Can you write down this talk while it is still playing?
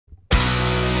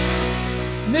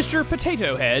Mr.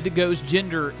 Potato Head goes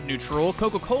gender neutral.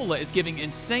 Coca-Cola is giving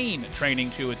insane training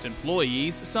to its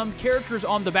employees. Some characters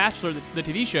on The Bachelor, the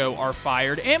TV show, are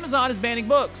fired. Amazon is banning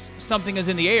books. Something is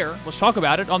in the air. Let's talk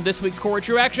about it on this week's Corey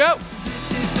Truax Show.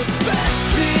 This is the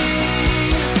best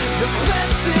thing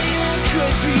that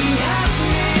could be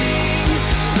happening,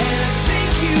 and I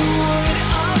think you would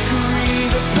agree.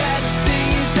 The best thing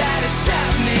is that it's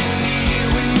happening to you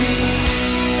and me.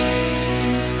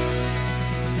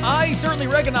 I certainly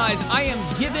recognize I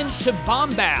am given to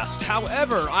bombast.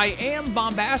 However, I am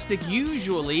bombastic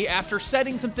usually after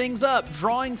setting some things up,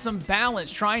 drawing some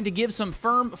balance, trying to give some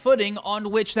firm footing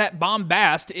on which that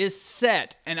bombast is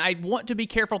set. And I want to be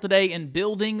careful today in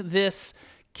building this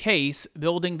case,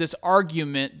 building this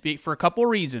argument for a couple of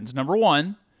reasons. Number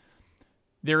one,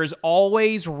 there is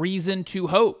always reason to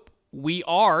hope. We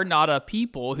are not a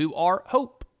people who are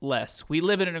hopeless. We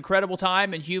live in an incredible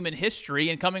time in human history,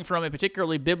 and coming from a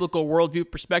particularly biblical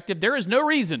worldview perspective, there is no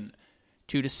reason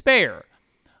to despair.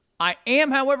 I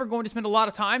am, however, going to spend a lot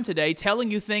of time today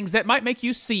telling you things that might make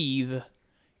you seethe.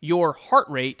 Your heart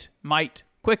rate might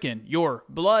quicken. Your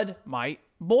blood might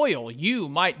boil. You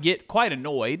might get quite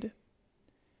annoyed.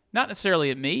 Not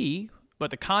necessarily at me, but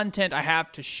the content I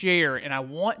have to share, and I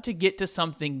want to get to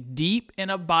something deep and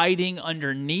abiding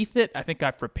underneath it. I think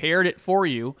I've prepared it for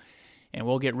you, and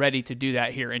we'll get ready to do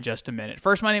that here in just a minute.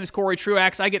 First, my name is Corey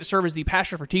Truax. I get to serve as the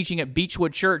pastor for teaching at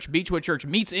Beechwood Church. Beechwood Church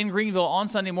meets in Greenville on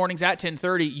Sunday mornings at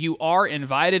 10:30. You are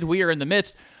invited. We are in the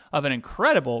midst of an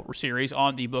incredible series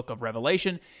on the book of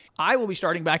Revelation. I will be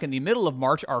starting back in the middle of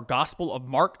March, our Gospel of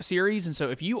Mark series, and so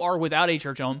if you are without a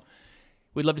church home,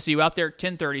 we'd love to see you out there,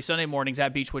 10:30, Sunday mornings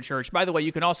at Beechwood Church. By the way,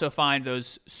 you can also find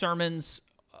those sermons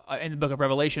in the book of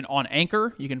Revelation on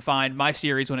Anchor. You can find my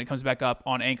series when it comes back up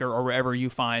on Anchor or wherever you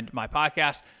find my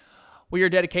podcast. We are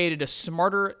dedicated to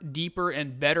smarter, deeper,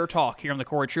 and better talk here on the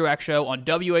Corey Truax Show on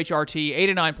WHRT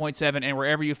 89.7 and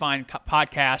wherever you find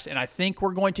podcasts. And I think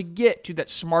we're going to get to that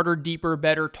smarter, deeper,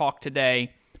 better talk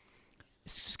today.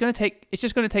 It's just going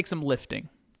to take some lifting.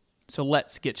 So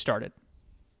let's get started.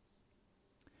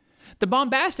 The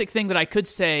bombastic thing that I could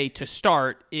say to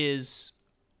start is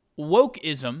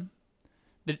woke-ism,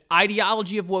 the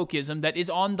ideology of woke-ism that is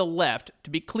on the left. To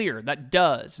be clear, that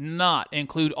does not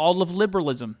include all of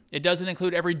liberalism. It doesn't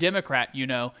include every Democrat you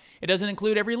know. It doesn't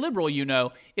include every liberal you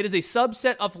know. It is a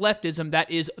subset of leftism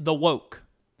that is the woke.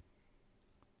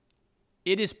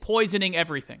 It is poisoning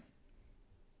everything.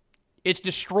 It's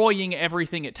destroying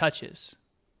everything it touches.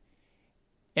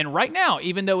 And right now,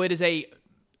 even though it is a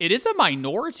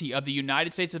minority of the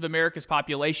United States of America's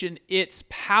population, its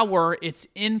power, its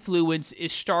influence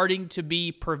is starting to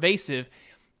be pervasive.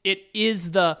 It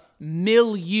is the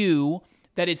milieu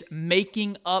that is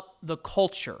making up the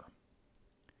culture.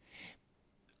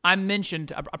 I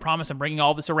mentioned, I promise I'm bringing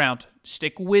all this around.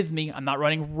 Stick with me. I'm not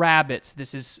running rabbits.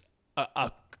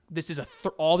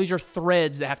 All these are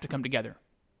threads that have to come together.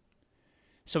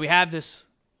 So we have this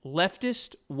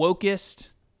leftist, wokeist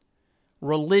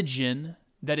religion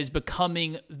that is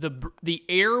becoming the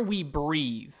air we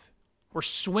breathe. We're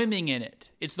swimming in it.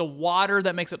 It's the water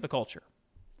that makes up the culture.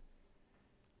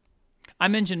 I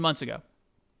mentioned months ago,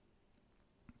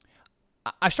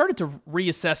 I started to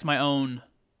reassess my own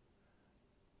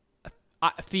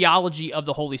theology of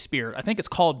the Holy Spirit. I think it's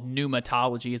called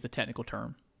pneumatology is the technical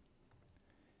term.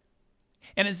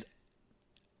 And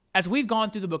as we've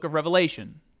gone through the book of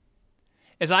Revelation,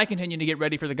 as I continue to get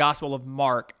ready for the Gospel of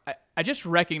Mark, I just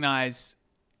recognize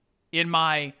in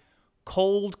my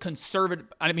cold conservative,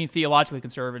 I don't mean theologically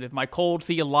conservative, my cold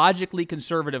theologically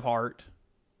conservative heart,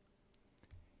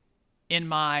 in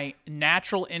my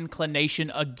natural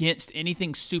inclination against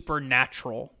anything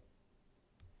supernatural,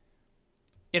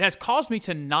 it has caused me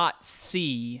to not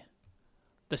see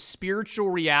the spiritual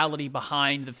reality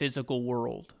behind the physical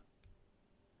world.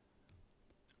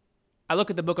 I look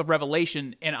at the book of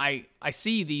Revelation and I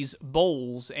see these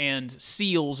bowls and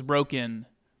seals broken.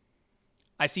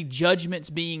 I see judgments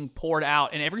being poured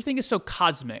out, and everything is so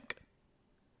cosmic.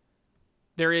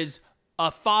 There is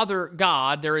a Father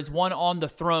God, there is one on the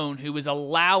throne who is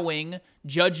allowing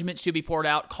judgments to be poured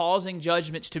out, causing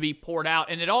judgments to be poured out,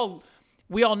 and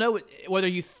we all know it, whether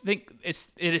you think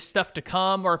it is stuff to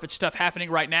come or if it's stuff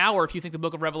happening right now, or if you think the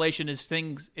book of Revelation is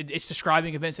it's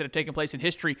describing events that have taken place in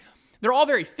history. They're all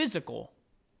very physical.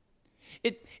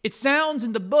 It sounds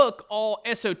in the book all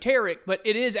esoteric, but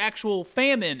it is actual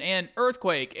famine and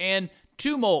earthquake and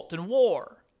tumult and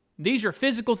war. These are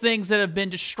physical things that have been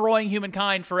destroying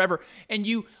humankind forever. And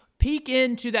you peek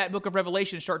into that book of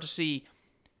Revelation and start to see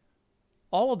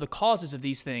all of the causes of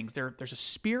these things. There's a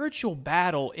spiritual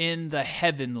battle in the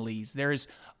heavenlies. There's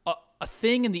a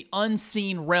thing in the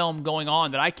unseen realm going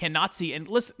on that I cannot see. And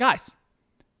listen, guys,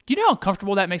 do you know how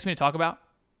uncomfortable that makes me to talk about?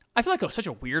 I feel like I'm such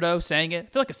a weirdo saying it. I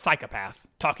feel like a psychopath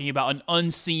talking about an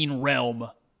unseen realm.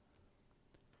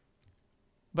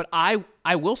 But I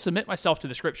will submit myself to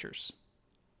the scriptures.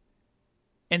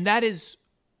 And that is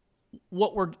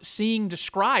what we're seeing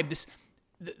described.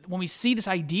 When we see this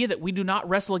idea that we do not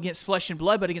wrestle against flesh and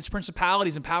blood, but against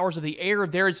principalities and powers of the air,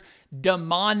 there's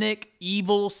demonic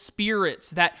evil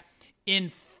spirits that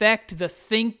infect the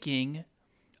thinking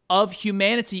of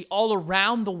humanity all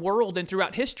around the world and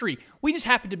throughout history. We just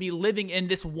happen to be living in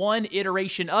this one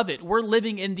iteration of it. We're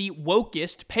living in the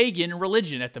wokest pagan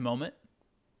religion at the moment.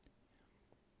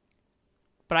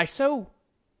 But we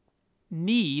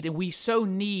so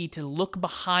need to look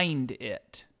behind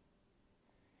it.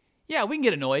 Yeah, we can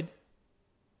get annoyed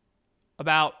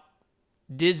about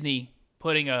Disney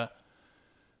putting a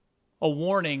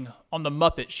warning on the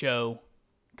Muppet Show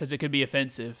because it could be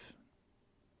offensive.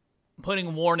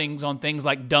 Putting warnings on things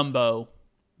like Dumbo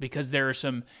because there are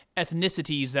some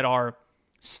ethnicities that are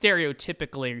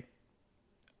stereotypically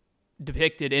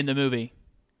depicted in the movie.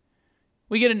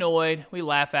 We get annoyed. We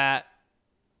laugh at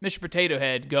Mr. Potato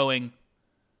Head going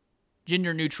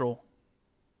gender neutral.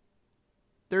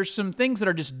 There's some things that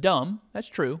are just dumb. That's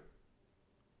true.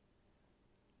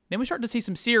 Then we start to see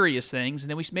some serious things, and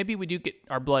then maybe we do get,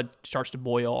 our blood starts to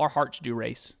boil, our hearts do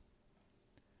race.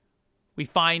 We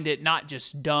find it not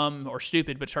just dumb or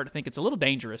stupid, but start to think it's a little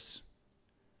dangerous,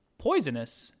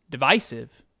 poisonous,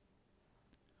 divisive,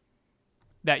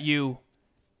 that you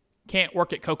can't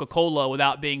work at Coca-Cola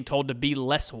without being told to be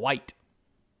less white.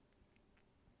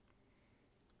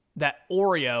 That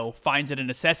Oreo finds it a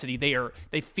necessity.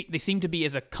 They seem to be,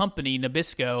 as a company,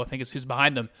 Nabisco, I think is who's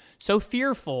behind them, so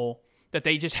fearful that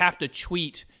they just have to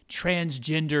tweet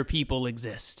transgender people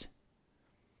exist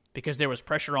because there was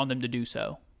pressure on them to do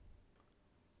so.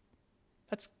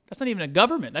 That's not even a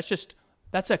government.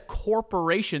 That's a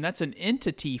corporation. That's an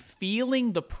entity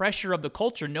feeling the pressure of the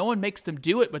culture. No one makes them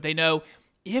do it, but they know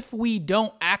if we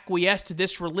don't acquiesce to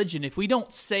this religion, if we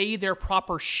don't say their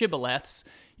proper shibboleths,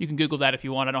 you can Google that if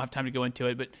you want. I don't have time to go into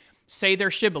it, but say their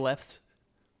shibboleths.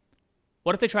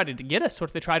 What if they try to get us? What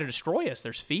if they try to destroy us?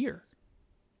 There's fear.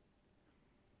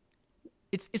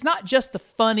 It's not just the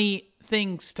funny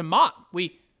things to mock.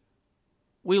 We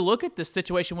look at this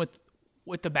situation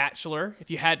with The Bachelor.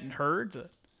 If you hadn't heard,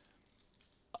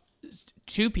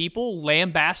 two people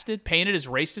lambasted, painted as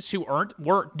racists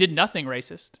who did nothing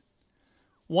racist.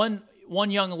 One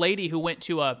young lady who went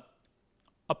to a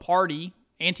party,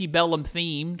 antebellum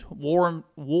themed,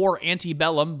 war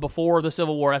antebellum, before the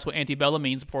Civil War. That's what antebellum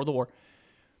means, before the war.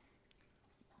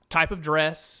 Type of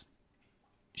dress.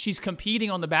 She's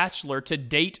competing on The Bachelor to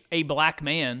date a black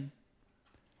man.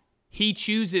 He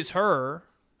chooses her,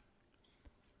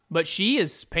 but she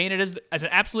is painted as an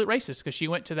absolute racist because she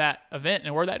went to that event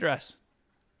and wore that dress.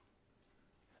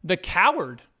 The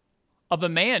coward of a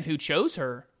man who chose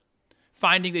her,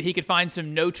 finding that he could find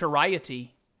some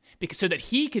notoriety so that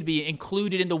he could be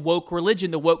included in the woke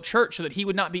religion, the woke church, so that he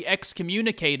would not be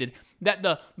excommunicated, that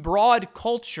the broad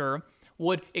culture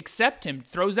would accept him,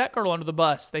 throws that girl under the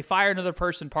bus. They fire another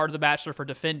person, part of The Bachelor, for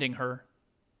defending her.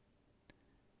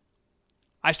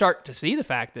 I start to see the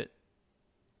fact that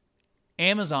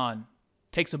Amazon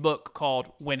takes a book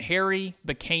called When Harry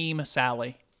Became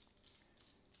Sally,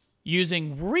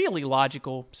 using really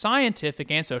logical, scientific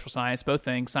and social science, both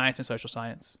things, science and social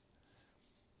science,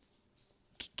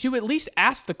 to at least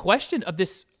ask the question of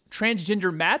this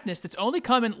transgender madness that's only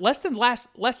come in less than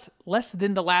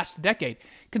the last decade.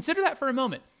 Consider that for a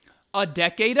moment. A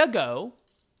decade ago,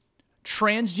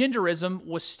 transgenderism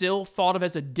was still thought of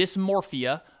as a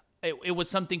dysmorphia. It was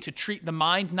something to treat the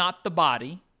mind, not the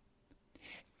body.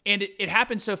 And it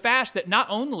happened so fast that not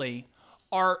only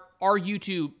are you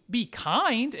to be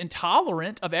kind and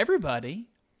tolerant of everybody,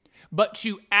 but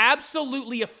to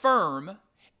absolutely affirm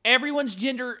everyone's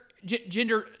gender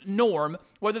norm,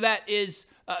 whether that is,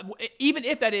 even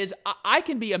if that is, I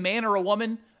can be a man or a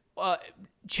woman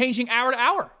changing hour to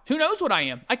hour. Who knows what I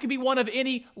am? I could be one of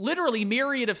any literally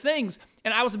myriad of things.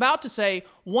 And I was about to say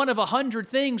one of 100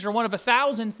 things or one of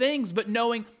 1,000 things, but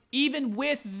knowing even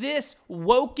with this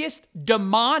wokest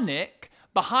demonic,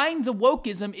 behind the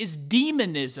wokeism is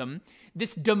demonism,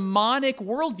 this demonic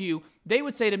worldview, they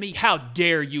would say to me, how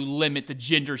dare you limit the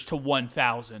genders to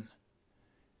 1,000?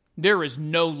 There is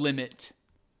no limit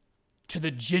to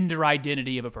the gender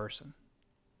identity of a person.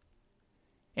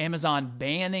 Amazon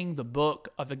banning the book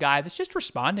of the guy that's just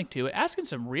responding to it, asking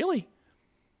some really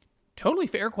totally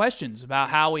fair questions about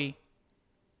how we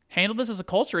handle this as a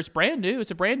culture. It's brand new.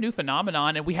 It's a brand new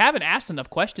phenomenon, and we haven't asked enough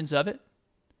questions of it.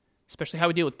 especially how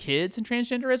we deal with kids and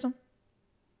transgenderism.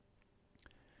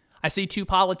 I see 2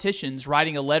 politicians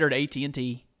writing a letter to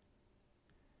AT&T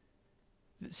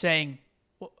saying,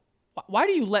 why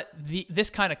do you let this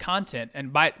kind of content,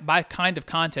 and by kind of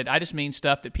content, I just mean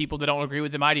stuff that people that don't agree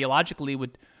with them ideologically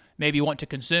would maybe want to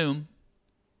consume.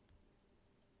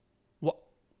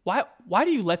 Why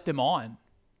do you let them on?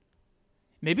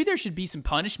 Maybe there should be some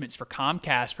punishments for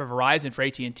Comcast, for Verizon, for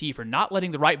AT&T for not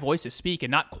letting the right voices speak and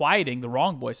not quieting the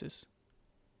wrong voices.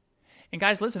 And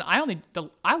guys, listen,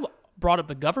 I brought up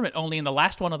the government only in the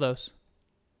last one of those.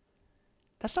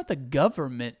 That's not the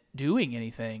government doing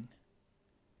anything.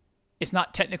 It's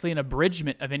not technically an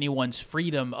abridgment of anyone's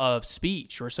freedom of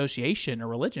speech or association or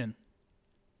religion.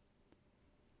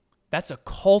 That's a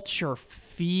culture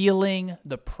feeling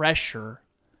the pressure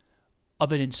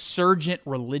of an insurgent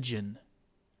religion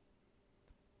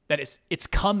that it's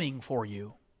coming for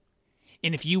you.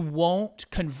 And if you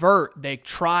won't convert, they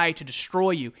try to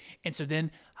destroy you. And so then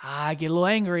I get a little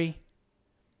angry.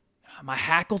 My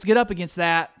hackles get up against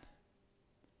that.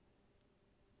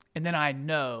 And then I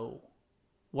know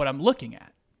what I'm looking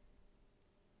at.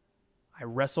 I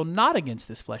wrestle not against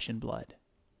this flesh and blood.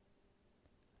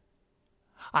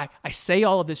 I say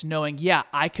all of this knowing, yeah,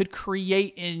 I could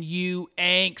create in you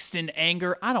angst and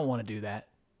anger. I don't want to do that.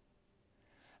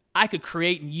 I could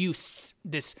create in you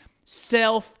this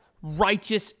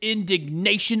self-righteous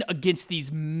indignation against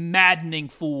these maddening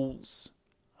fools.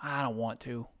 I don't want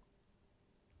to.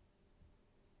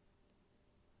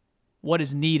 What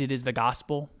is needed is the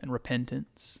gospel and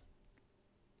repentance.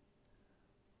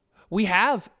 We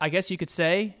have, I guess you could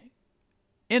say,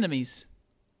 enemies.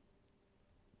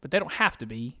 But they don't have to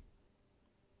be.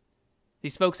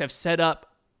 These folks have set up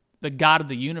the God of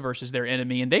the universe as their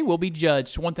enemy, and they will be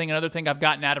judged. One thing, another thing I've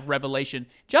gotten out of Revelation,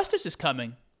 justice is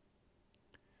coming.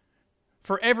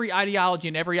 For every ideology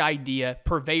and every idea,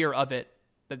 purveyor of it,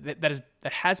 that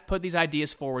has put these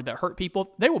ideas forward that hurt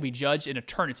people, they will be judged in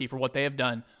eternity for what they have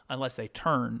done unless they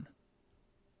turn,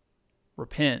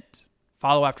 repent,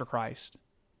 follow after Christ.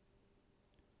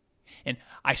 And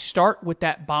I start with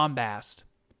that bombast.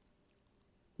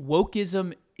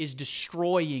 Woke-ism is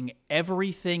destroying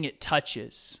everything it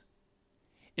touches.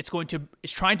 It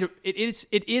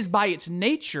is by its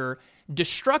nature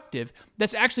destructive.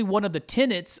 That's actually one of the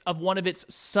tenets of one of its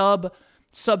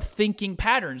sub-thinking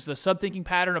patterns, the sub-thinking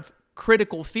pattern of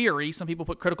critical theory. Some people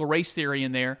put critical race theory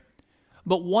in there.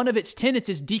 But one of its tenets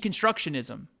is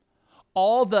deconstructionism.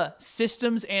 All the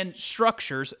systems and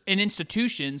structures and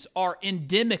institutions are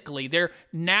endemically, they're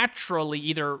naturally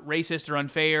either racist or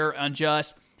unfair,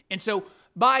 unjust. And so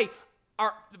by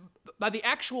the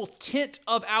actual tent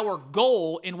of our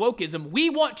goal in wokeism, we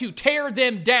want to tear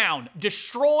them down,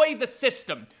 destroy the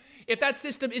system. If that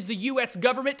system is the U.S.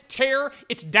 government, tear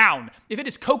it down. If it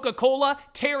is Coca-Cola,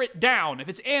 tear it down. If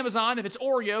it's Amazon, if it's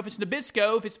Oreo, if it's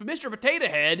Nabisco, if it's Mr. Potato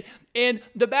Head and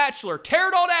The Bachelor, tear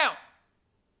it all down.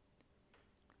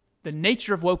 The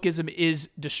nature of wokeism is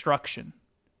destruction.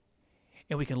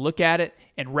 And we can look at it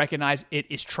and recognize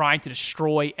it is trying to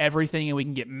destroy everything, and we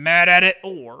can get mad at it,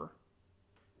 or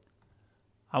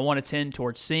I want to tend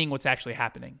towards seeing what's actually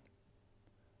happening.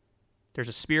 There's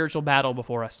a spiritual battle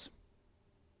before us.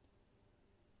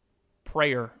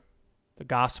 Prayer, the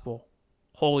gospel,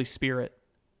 Holy Spirit.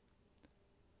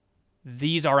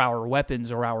 These are our weapons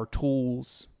or our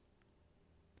tools.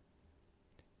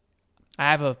 I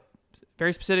have a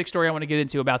very specific story I want to get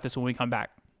into about this when we come back.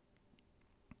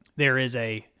 There is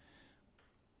a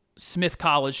Smith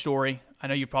College story. I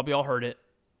know you've probably all heard it.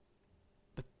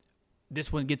 But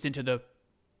this one gets into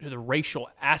the racial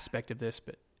aspect of this.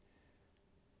 But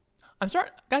I'm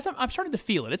starting to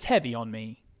feel it. It's heavy on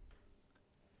me.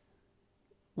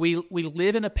 We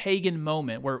live in a pagan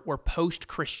moment. We're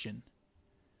post-Christian.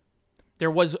 There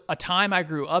was a time I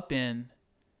grew up in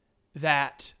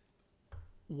that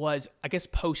was, I guess,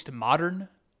 postmodern,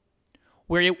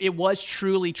 where it was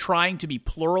truly trying to be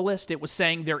pluralist. It was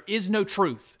saying there is no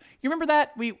truth. You remember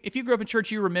that? If you grew up in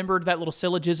church, you remembered that little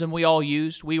syllogism we all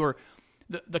used. We were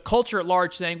the culture at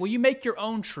large saying, well, you make your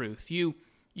own truth. You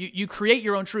create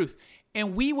your own truth.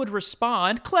 And we would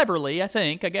respond cleverly, I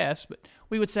guess, but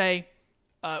we would say,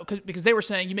 because they were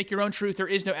saying, you make your own truth, there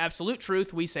is no absolute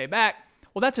truth. We say back,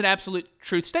 well, that's an absolute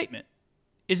truth statement.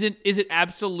 Is it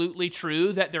absolutely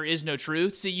true that there is no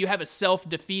truth? See, you have a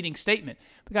self-defeating statement.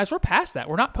 But guys, we're past that.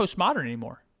 We're not postmodern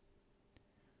anymore.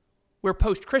 We're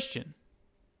post-Christian.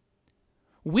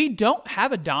 We don't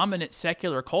have a dominant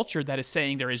secular culture that is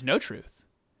saying there is no truth.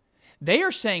 They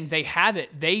are saying they have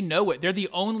it. They know it. They're the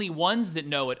only ones that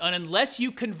know it. And unless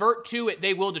you convert to it,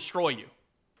 they will destroy you.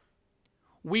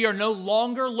 We are no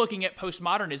longer looking at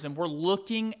postmodernism. We're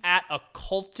looking at a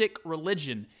cultic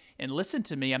religion. And listen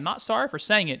to me, I'm not sorry for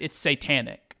saying it, it's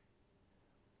satanic.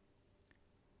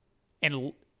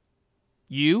 And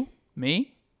you,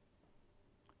 me,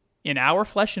 in our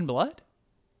flesh and blood,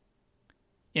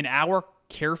 in our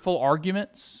careful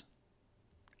arguments,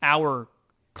 our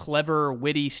clever,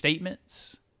 witty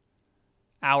statements,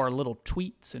 our little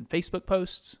tweets and Facebook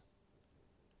posts,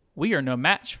 we are no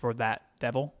match for that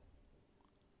devil.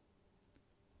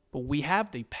 But we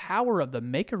have the power of the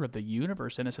maker of the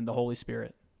universe in us in the Holy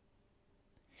Spirit.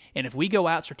 And if we go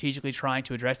out strategically trying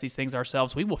to address these things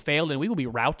ourselves, we will fail and we will be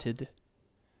routed.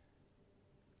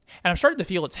 And I'm starting to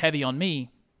feel it's heavy on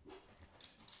me.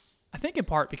 I think in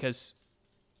part because,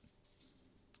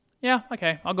 yeah,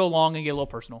 okay, I'll go long and get a little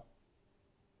personal.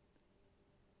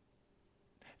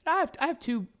 I have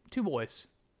two boys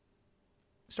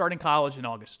starting college in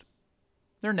August.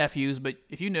 They're nephews, but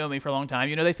if you know me for a long time,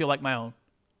 you know they feel like my own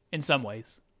in some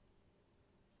ways.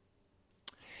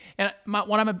 And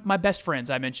one of my best friends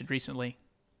I mentioned recently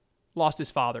lost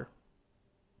his father.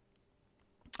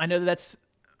 I know that's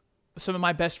some of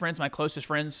my best friends, my closest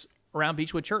friends around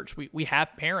Beechwood Church. We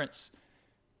have parents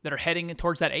that are heading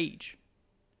towards that age.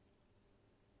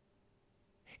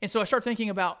 And so I start thinking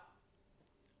about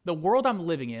the world I'm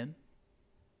living in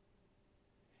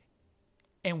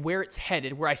and where it's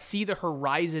headed, where I see the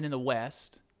horizon in the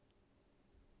West.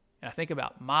 And I think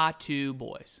about my two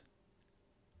boys.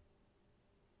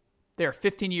 They're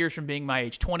 15 years from being my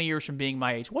age, 20 years from being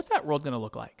my age. What's that world going to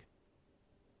look like?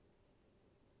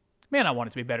 Man, I want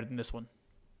it to be better than this one.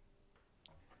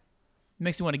 It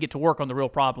makes me want to get to work on the real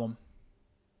problem.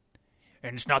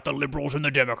 And it's not the liberals and the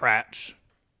Democrats.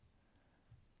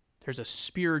 There's a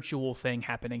spiritual thing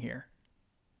happening here.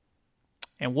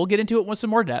 And we'll get into it with some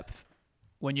more depth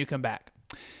when you come back.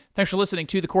 Thanks for listening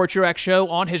to the Corey Truax Show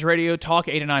on his radio talk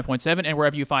 89.7 and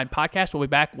wherever you find podcasts. We'll be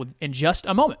back in just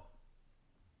a moment.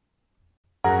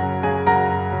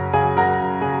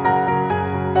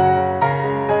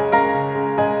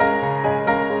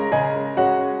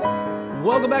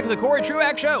 Welcome back to the Corey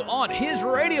Truax Show on his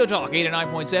Radio Talk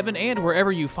 89.7 and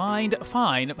wherever you find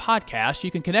fine podcasts.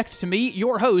 You can connect to me,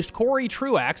 your host, Corey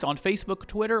Truax, on Facebook,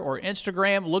 Twitter, or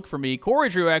Instagram. Look for me, Corey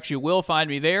Truax. You will find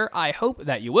me there. I hope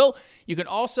that you will. You can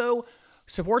also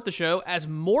support the show, as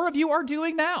more of you are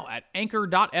doing now, at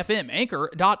Anchor.fm.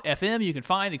 Anchor.fm, you can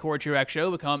find the Corey Truax Show,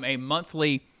 become a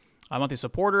monthly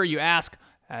supporter. You ask,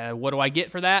 what do I get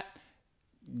for that?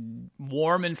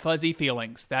 Warm and fuzzy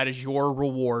feelings. That is your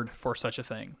reward for such a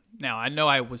thing. Now, I know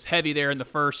I was heavy there in the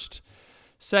first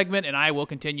segment, and I will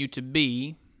continue to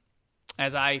be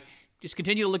as I just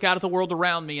continue to look out at the world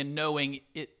around me and knowing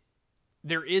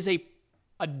there is a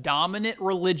dominant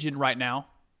religion right now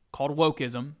called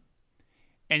Woke-ism,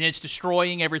 and it's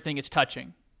destroying everything it's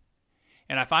touching.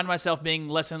 And I find myself being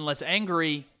less and less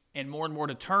angry and more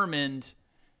determined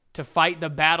to fight the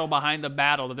battle behind the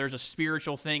battle, that there's a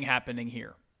spiritual thing happening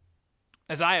here.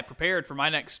 As I have prepared for my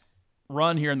next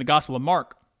run here in the Gospel of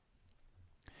Mark,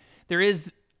 there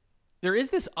is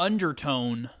this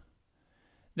undertone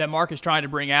that Mark is trying to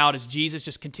bring out as Jesus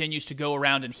just continues to go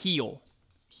around and heal.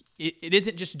 It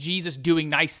isn't just Jesus doing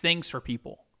nice things for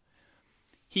people.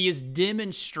 He is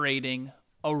demonstrating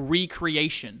a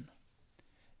recreation.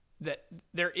 That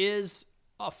there is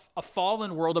a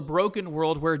fallen world, a broken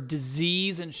world where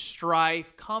disease and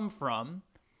strife come from.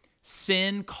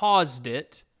 Sin caused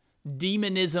it.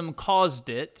 Demonism caused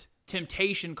it.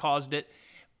 Temptation caused it.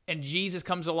 And Jesus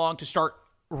comes along to start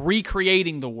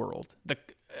recreating the world,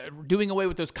 doing away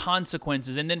with those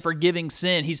consequences and then forgiving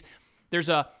sin. There's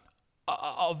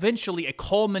eventually a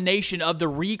culmination of the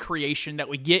recreation that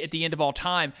we get at the end of all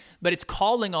time, but it's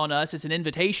calling on us, it's an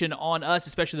invitation on us,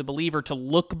 especially the believer, to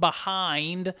look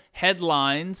behind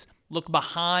headlines, look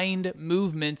behind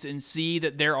movements, and see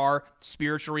that there are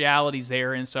spiritual realities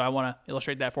there. And so I want to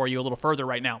illustrate that for you a little further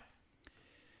right now.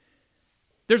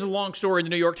 There's a long story in the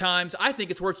New York Times. I think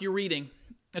it's worth you reading.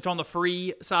 It's on the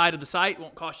free side of the site. It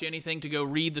won't cost you anything to go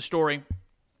read the story.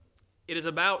 It is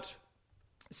about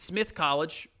Smith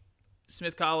College.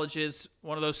 Smith College is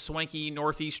one of those swanky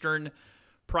northeastern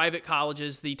private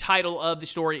colleges. The title of the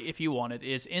story, if you want it,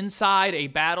 is Inside a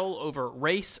Battle Over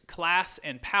Race, Class,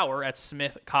 and Power at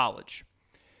Smith College.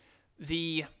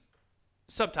 The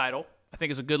subtitle, I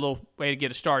think is a good little way to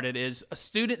get it started, is a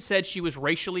student said she was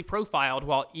racially profiled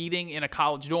while eating in a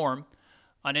college dorm.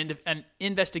 An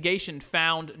investigation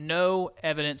found no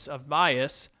evidence of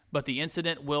bias, but the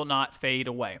incident will not fade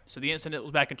away. So the incident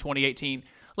was back in 2018.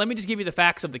 Let me just give you the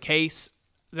facts of the case.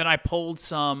 Then I pulled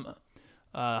some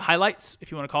highlights,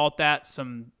 if you want to call it that,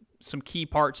 some key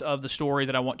parts of the story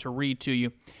that I want to read to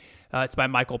you. It's by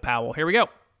Michael Powell. Here we go.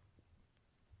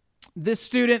 This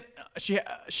student,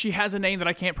 she has a name that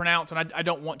I can't pronounce, and I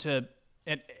don't want to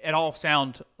at all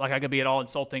sound like I could be at all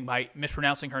insulting by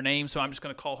mispronouncing her name, so I'm just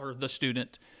going to call her the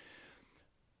student.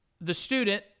 The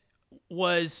student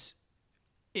was,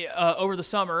 over the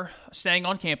summer, staying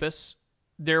on campus.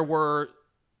 There were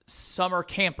summer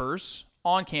campers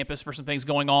on campus for some things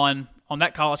going on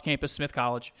that college campus, Smith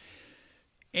College.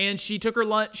 And she took her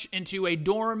lunch into a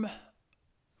dorm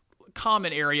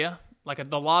common area, like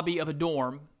the lobby of a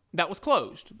dorm, that was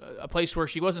closed, a place where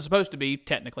she wasn't supposed to be,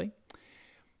 technically.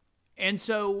 And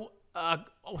so a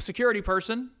security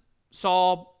person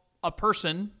saw a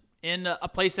person in a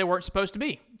place they weren't supposed to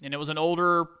be. And it was an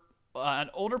older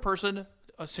person,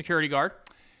 a security guard.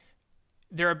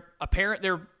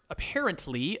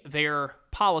 Apparently, their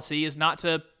policy is not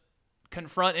to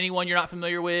confront anyone you're not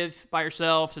familiar with by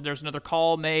yourself. So there's another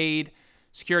call made.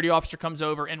 Security officer comes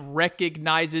over and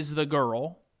recognizes the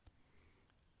girl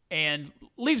and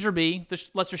leaves her be,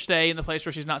 just lets her stay in the place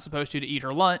where she's not supposed to eat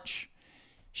her lunch.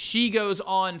 She goes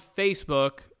on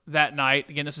Facebook that night,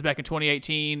 again, this is back in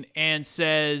 2018, and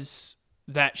says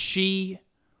that she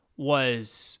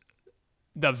was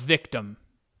the victim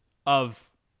of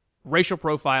racial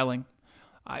profiling.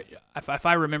 If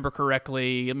I remember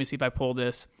correctly, let me see if I pull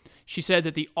this. She said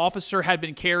that the officer had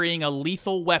been carrying a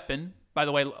lethal weapon. By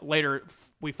the way, later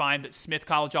we find that Smith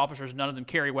College officers, none of them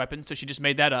carry weapons, so she just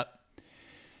made that up.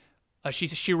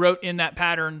 She wrote in that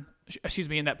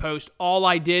in that post, "All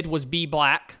I did was be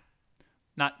black."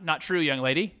 Not true, young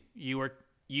lady. You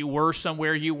were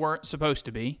somewhere you weren't supposed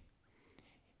to be.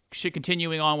 She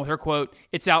continuing on with her quote,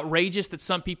 "It's outrageous that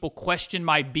some people question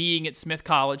my being at Smith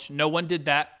College. No one did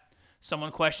that.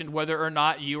 Someone questioned whether or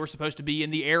not you were supposed to be in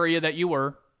the area that you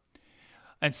were.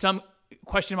 And some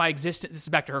question my existence." This is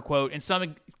back to her quote. "And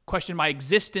some question my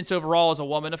existence overall as a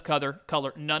woman of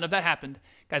color. None of that happened."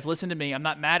 Guys, listen to me. I'm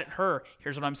not mad at her.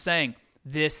 Here's what I'm saying.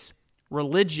 This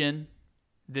religion,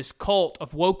 this cult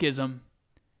of wokeism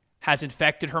has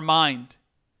infected her mind.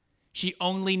 She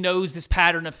only knows this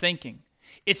pattern of thinking.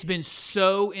 It's been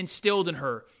so instilled in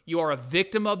her. You are a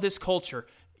victim of this culture.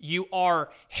 You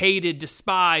are hated,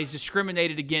 despised,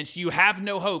 discriminated against. You have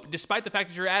no hope, despite the fact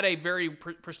that you're at a very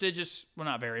prestigious, well,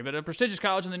 not very, but a prestigious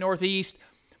college in the Northeast,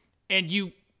 and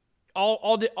you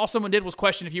all someone did was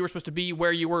question if you were supposed to be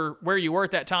where you were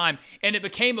at that time, and it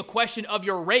became a question of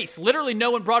your race. Literally,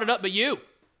 no one brought it up but you.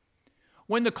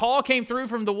 When the call came through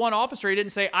from the one officer, he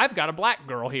didn't say, "I've got a black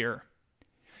girl here."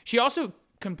 She also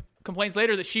complains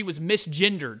later that she was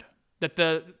misgendered,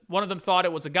 that one of them thought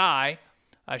it was a guy.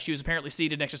 She was apparently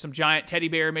seated next to some giant teddy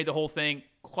bear, made the whole thing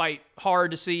quite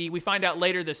hard to see. We find out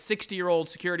later the 60-year-old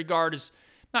security guard has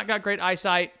not got great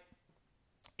eyesight.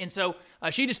 And so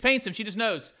she just paints him. She just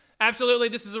knows, absolutely,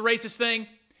 this is a racist thing.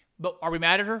 But are we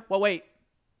mad at her? Well, wait.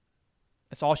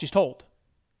 That's all she's told.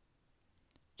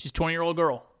 She's a 20-year-old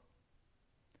girl.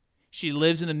 She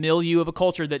lives in the milieu of a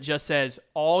culture that just says,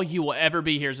 all you will ever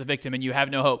be here is a victim and you have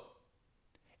no hope.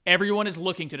 Everyone is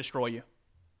looking to destroy you.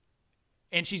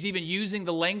 And she's even using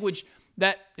the language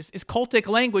that is cultic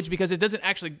language because it doesn't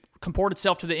actually comport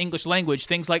itself to the English language.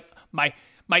 Things like my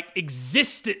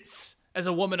existence as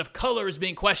a woman of color is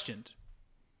being questioned.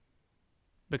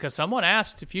 Because someone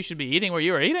asked if you should be eating where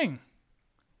you are eating.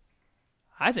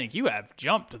 I think you have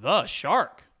jumped the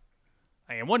shark.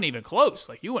 It wasn't even close.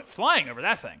 Like, you went flying over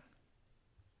that thing.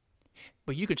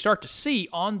 But you could start to see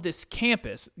on this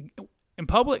campus, in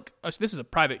public, this is a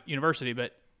private university,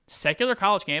 but secular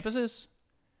college campuses,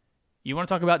 you want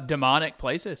to talk about demonic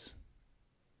places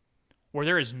where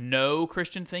there is no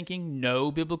Christian thinking,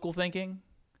 no biblical thinking.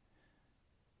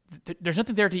 There's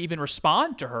nothing there to even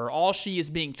respond to her. All she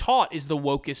is being taught is the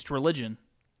wokest religion.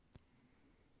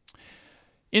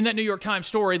 In that New York Times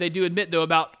story, they do admit, though,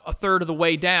 about a third of the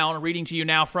way down, reading to you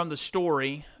now from the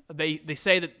story, they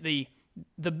say that the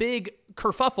big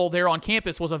kerfuffle there on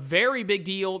campus was a very big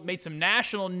deal, made some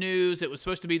national news. It was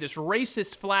supposed to be this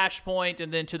racist flashpoint,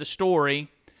 and then to the story,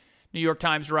 New York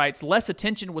Times writes, less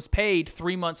attention was paid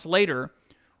 3 months later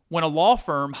when a law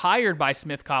firm hired by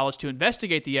Smith College to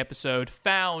investigate the episode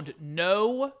found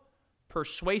no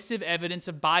persuasive evidence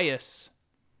of bias.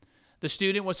 The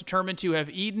student was determined to have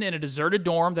eaten in a deserted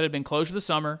dorm that had been closed for the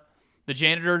summer. The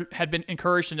janitor had been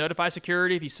encouraged to notify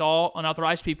security if he saw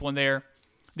unauthorized people in there.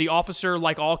 The officer,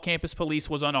 like all campus police,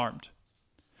 was unarmed.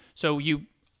 So you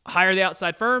hire the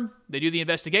outside firm. They do the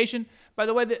investigation. By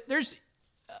the way, there's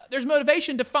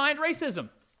motivation to find racism.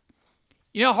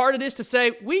 You know how hard it is to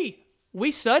say,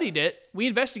 we studied it, we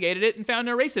investigated it, and found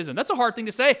no racism. That's a hard thing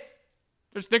to say.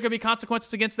 There could be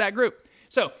consequences against that group.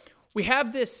 So we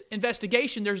have this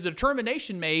investigation. There's a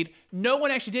determination made. No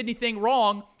one actually did anything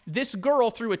wrong. This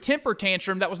girl threw a temper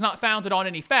tantrum that was not founded on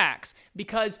any facts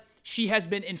because she has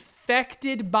been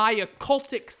infected by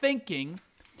occultic thinking,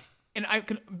 and I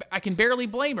can barely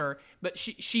blame her, but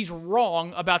she's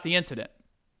wrong about the incident.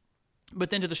 But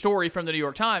then to the story from the New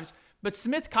York Times, but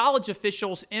Smith College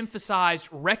officials emphasized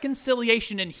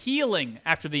reconciliation and healing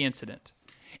after the incident.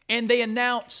 And they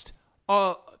announced,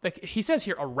 he says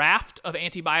here, a raft of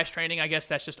anti-bias training. I guess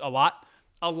that's just a lot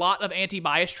of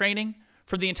anti-bias training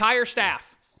for the entire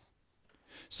staff.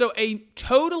 So a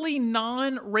totally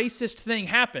non-racist thing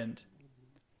happened,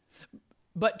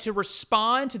 but to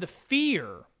respond to the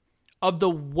fear of the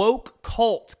woke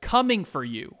cult coming for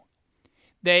you,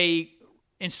 they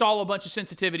install a bunch of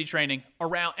sensitivity training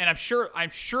around, and I'm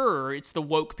sure it's the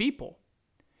woke people.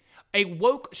 A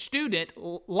woke student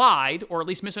lied, or at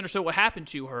least misunderstood what happened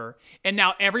to her, and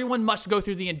now everyone must go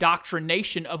through the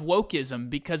indoctrination of wokeism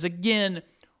because, again,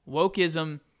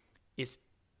 wokeism is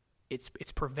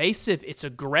it's pervasive, it's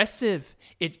aggressive,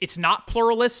 it's not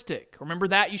pluralistic. Remember,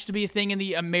 that used to be a thing in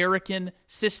the American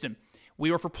system. We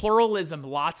were for pluralism,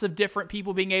 lots of different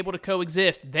people being able to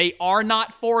coexist. They are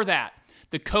not for that.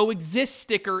 The coexist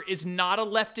sticker is not a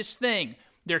leftist thing.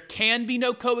 There can be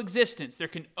no coexistence. There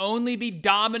can only be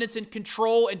dominance and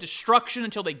control and destruction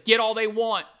until they get all they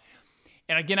want.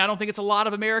 And again, I don't think it's a lot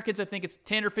of Americans. I think it's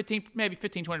 10 or 15, maybe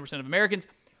 15, 20% of Americans.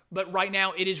 But right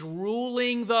now, it is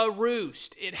ruling the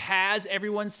roost. It has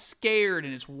everyone scared,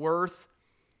 and it's worth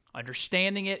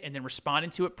understanding it and then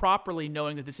responding to it properly,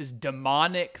 knowing that this is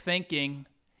demonic thinking,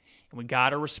 and we got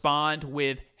to respond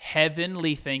with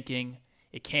heavenly thinking.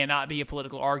 It cannot be a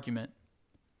political argument.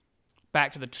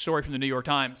 Back to the story from the New York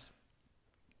Times.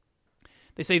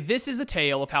 They say this is a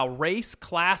tale of how race,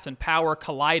 class, and power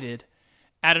collided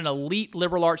at an elite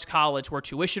liberal arts college where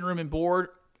tuition, room, and board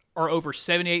are over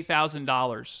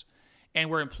 $78,000, and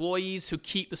where employees who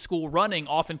keep the school running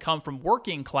often come from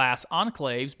working class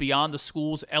enclaves beyond the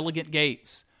school's elegant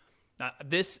gates. Now,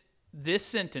 this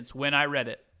sentence, when I read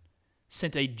it,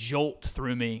 sent a jolt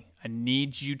through me. I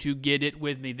need you to get it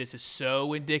with me. This is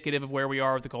so indicative of where we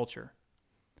are with the culture.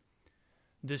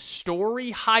 The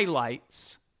story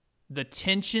highlights the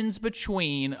tensions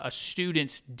between a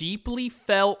student's deeply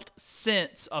felt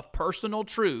sense of personal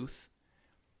truth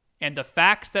and the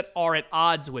facts that are at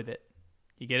odds with it.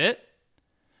 You get it?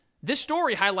 This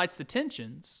story highlights the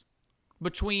tensions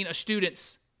between a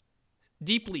student's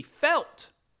deeply felt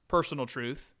personal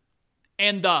truth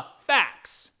and the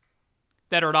facts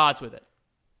that are at odds with it.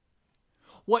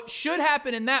 What should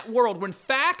happen in that world when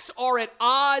facts are at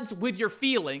odds with your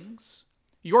feelings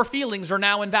are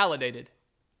now invalidated.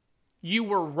 You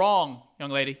were wrong, young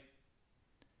lady.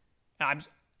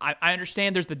 I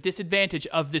understand there's the disadvantage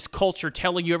of this culture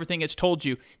telling you everything it's told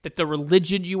you, that the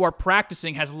religion you are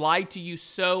practicing has lied to you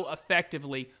so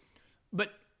effectively.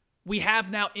 But we have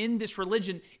now in this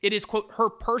religion, it is, quote, her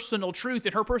personal truth,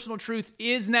 and her personal truth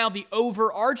is now the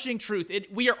overarching truth.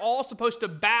 We are all supposed to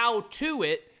bow to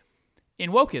it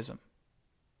in wokeism.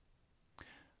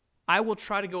 I will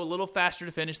try to go a little faster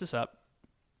to finish this up.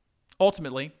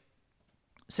 Ultimately,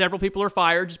 several people are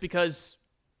fired just because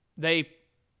they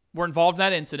were involved in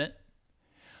that incident.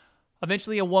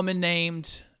 Eventually, a woman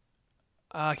named,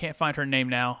 I can't find her name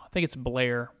now. I think it's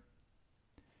Blair.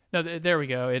 No, there we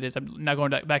go. It is. I'm now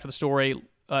going back to the story.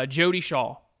 Jody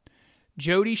Shaw.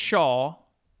 Jody Shaw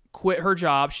quit her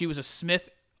job. She was a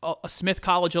Smith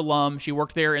College alum. She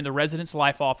worked there in the residence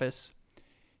life office.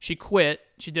 She quit.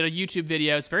 She did a YouTube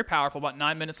video. It's very powerful, about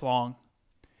 9 minutes long.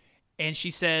 And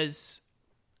she says,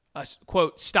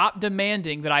 quote, "Stop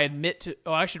demanding that I admit to..."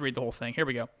 Oh, I should read the whole thing. Here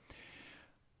we go.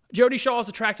 Jody Shaw has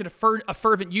attracted a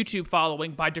fervent YouTube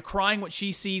following by decrying what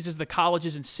she sees as the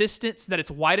college's insistence that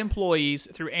its white employees,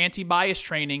 through anti-bias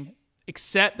training,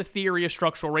 accept the theory of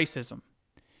structural racism.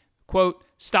 Quote,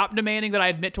 "Stop demanding that I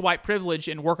admit to white privilege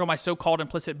and work on my so-called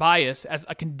implicit bias as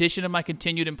a condition of my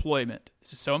continued employment."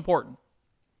 This is so important.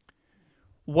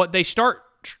 What they start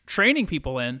training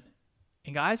people in,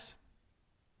 and guys,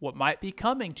 what might be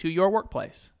coming to your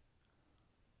workplace.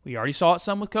 We already saw it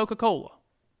some with Coca-Cola,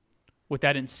 with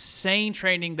that insane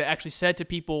training that actually said to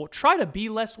people, try to be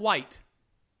less white.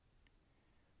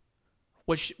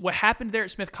 What happened there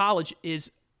at Smith College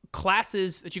is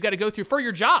classes that you got to go through for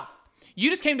your job.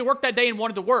 You just came to work that day and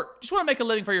wanted to work. Just want to make a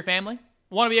living for your family.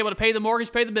 Want to be able to pay the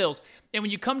mortgage, pay the bills. And when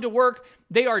you come to work,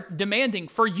 they are demanding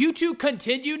for you to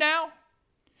continue now.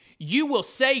 You will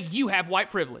say you have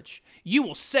white privilege. You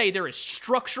will say there is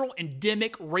structural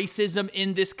endemic racism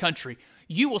in this country.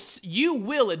 You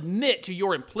will admit to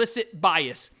your implicit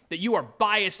bias, that you are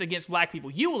biased against black people.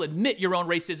 You will admit your own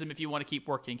racism if you want to keep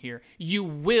working here. You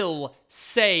will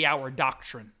say our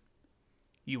doctrine.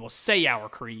 You will say our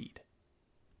creed.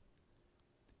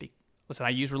 Listen,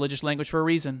 I use religious language for a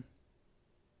reason.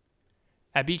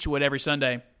 At Beechwood every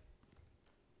Sunday,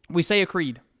 we say a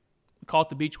creed. We call it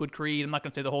the Beechwood Creed. I'm not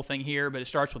going to say the whole thing here, but it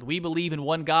starts with, we believe in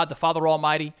one God, the Father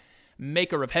Almighty,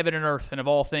 maker of heaven and earth and of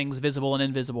all things visible and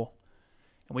invisible.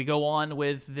 And we go on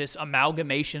with this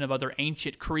amalgamation of other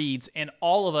ancient creeds, and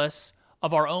all of us,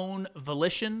 of our own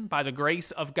volition, by the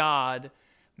grace of God,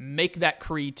 make that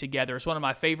creed together. It's one of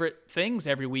my favorite things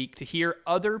every week, to hear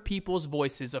other people's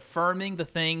voices affirming the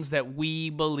things that we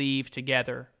believe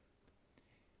together.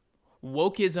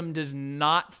 Woke-ism does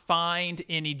not find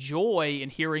any joy in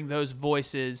hearing those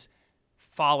voices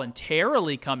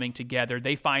voluntarily coming together.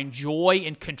 They find joy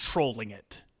in controlling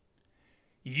it.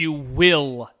 You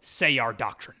will say our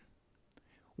doctrine.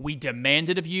 We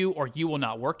demand it of you, or you will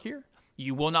not work here.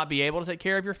 You will not be able to take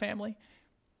care of your family.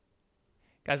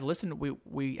 Guys, listen,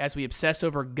 we as we obsess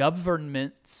over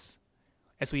governments,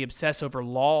 as we obsess over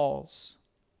laws,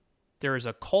 there is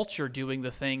a culture doing the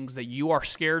things that you are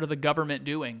scared of the government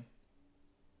doing.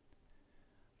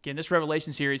 Again, this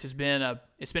Revelation series has been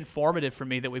it's been formative for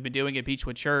me that we've been doing at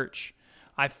Beechwood Church.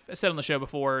 I've said on the show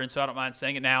before, and so I don't mind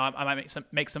saying it now. I might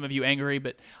make some of you angry,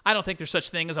 but I don't think there's such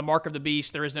thing as a mark of the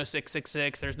beast. There is no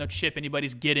 666. There's no chip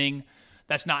anybody's getting.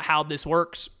 That's not how this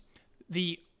works.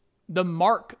 The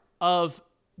mark of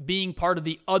being part of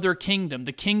the other kingdom,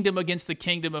 the kingdom against the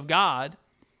kingdom of God,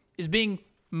 is being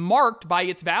marked by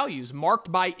its values,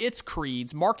 marked by its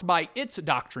creeds, marked by its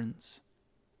doctrines.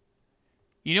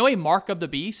 You know a mark of the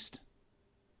beast?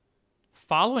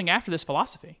 Following after this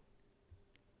philosophy.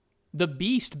 The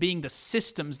beast being the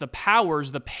systems, the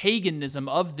powers, the paganism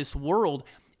of this world,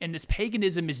 and this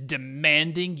paganism is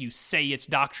demanding you say its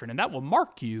doctrine, and that will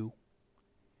mark you.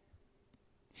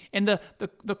 And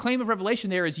the claim of Revelation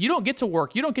there is you don't get to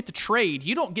work, you don't get to trade,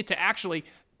 you don't get to actually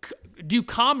do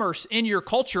commerce in your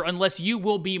culture unless you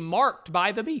will be marked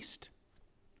by the beast.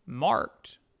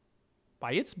 Marked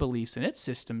by its beliefs and its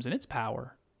systems and its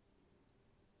power.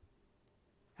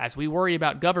 As we worry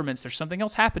about governments, there's something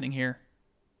else happening here.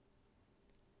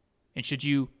 And should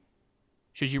you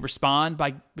respond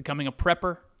by becoming a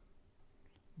prepper,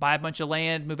 buy a bunch of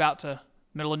land, move out to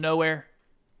middle of nowhere,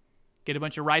 get a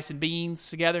bunch of rice and beans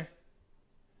together,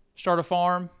 start a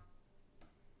farm,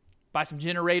 buy some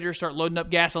generators, start loading up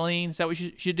gasoline? Is that what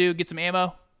you should do? Get some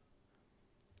ammo?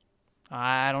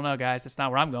 I don't know, guys. That's not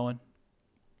where I'm going.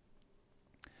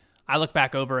 I look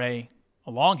back over a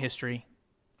long history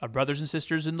of brothers and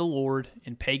sisters in the Lord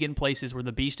in pagan places where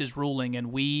the beast is ruling,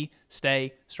 and we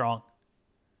stay strong.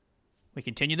 We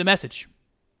continue the message.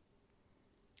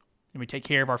 And we take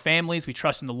care of our families. We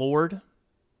trust in the Lord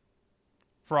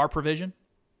for our provision.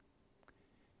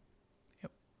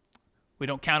 We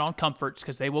don't count on comforts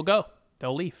because they will go.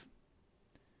 They'll leave.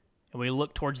 And we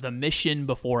look towards the mission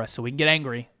before us, so we can get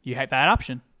angry. You have that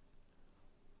option.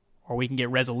 Or we can get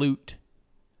resolute.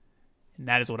 And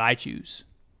that is what I choose.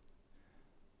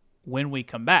 When we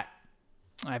come back,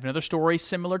 I have another story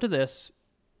similar to this.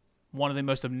 One of the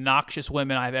most obnoxious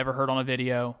women I've ever heard on a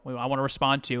video. I want to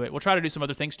respond to it. We'll try to do some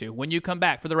other things too. When you come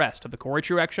back for the rest of the Corey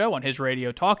Truax Show on his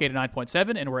Radio Talk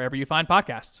 89.7 and wherever you find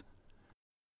podcasts.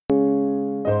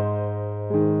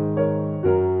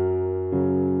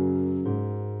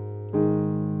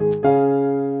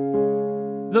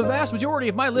 The vast majority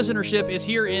of my listenership is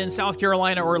here in South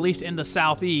Carolina, or at least in the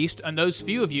Southeast, and those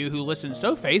few of you who listen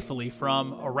so faithfully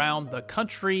from around the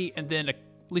country, and then at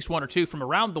least one or two from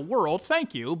around the world,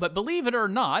 thank you. But believe it or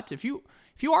not, if you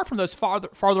are from those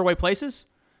farther away places,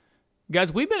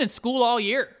 guys, we've been in school all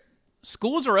year.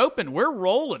 Schools are open. We're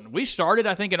rolling. We started,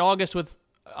 I think, in August with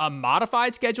a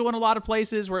modified schedule in a lot of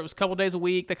places where it was a couple days a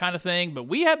week, that kind of thing. But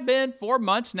we have been 4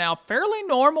 months now, fairly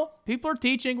normal. People are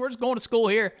teaching. We're just going to school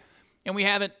here. And we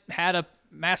haven't had a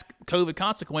mass COVID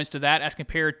consequence to that as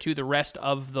compared to the rest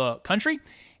of the country.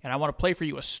 And I want to play for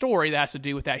you a story that has to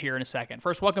do with that here in a second.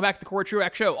 First, welcome back to the Corey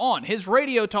Truax Show on his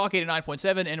Radio Talk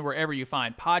 89.7 and wherever you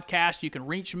find podcasts. You can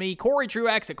reach me, Corey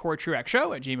Truax, at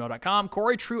CoreyTruaxShow@gmail.com,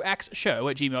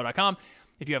 CoreyTruaxShow@gmail.com.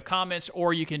 If you have comments,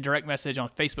 or you can direct message on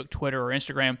Facebook, Twitter, or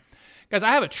Instagram. Guys,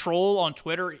 I have a troll on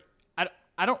Twitter. I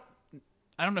don't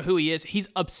know who he is. He's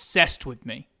obsessed with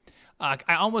me.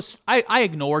 I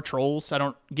ignore trolls. I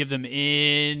don't give them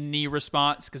any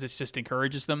response because it just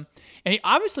encourages them. And he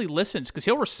obviously listens because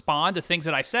he'll respond to things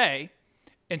that I say.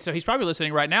 And so he's probably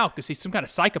listening right now because he's some kind of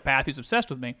psychopath who's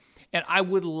obsessed with me. And I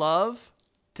would love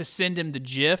to send him the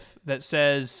GIF that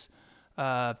says,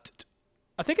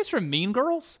 I think it's from Mean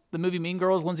Girls, the movie Mean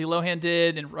Girls Lindsay Lohan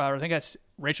did, and I think that's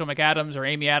Rachel McAdams or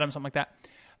Amy Adams, something like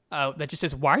that. That just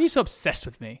says, "Why are you so obsessed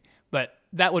with me?" But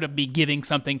that would be giving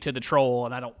something to the troll,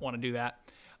 and I don't want to do that.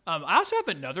 I also have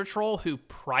another troll who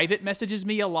private messages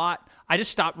me a lot. I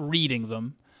just stopped reading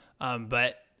them,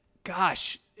 but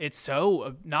gosh, it's so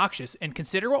obnoxious. And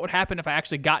consider what would happen if I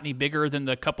actually got any bigger than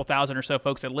the couple thousand or so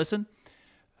folks that listen.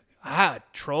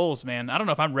 Trolls, man. I don't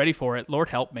know if I'm ready for it. Lord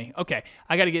help me. Okay,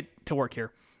 I got to get to work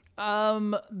here.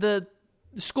 The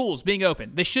schools being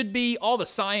open. They should be. All the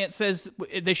science says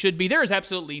they should be. There is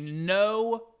absolutely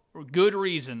no good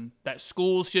reason that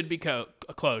schools should be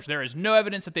closed. There is no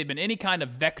evidence that they've been any kind of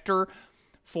vector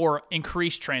for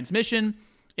increased transmission.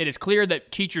 It is clear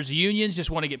that teachers' unions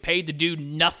just want to get paid to do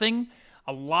nothing.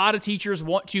 A lot of teachers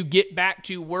want to get back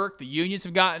to work. The unions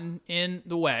have gotten in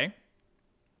the way.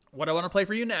 What I want to play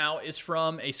for you now is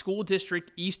from a school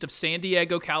district east of San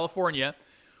Diego, California,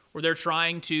 where they're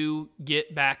trying to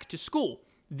get back to school.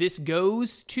 This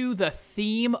goes to the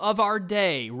theme of our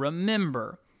day.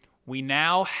 Remember, we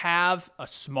now have a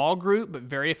small group, but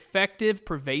very effective,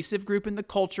 pervasive group in the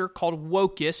culture called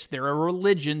Woke-ists. They're a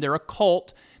religion. They're a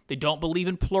cult. They don't believe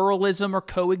in pluralism or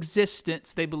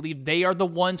coexistence. They believe they are the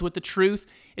ones with the truth.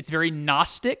 It's very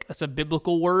Gnostic. That's a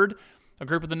biblical word. A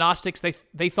group of the Gnostics,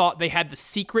 they thought they had the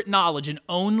secret knowledge, and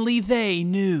only they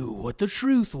knew what the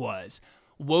truth was.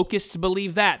 Wokeists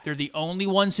believe that. They're the only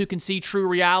ones who can see true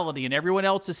reality, and everyone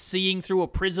else is seeing through a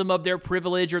prism of their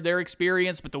privilege or their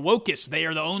experience. But the Wokeists, they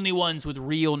are the only ones with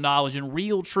real knowledge and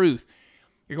real truth.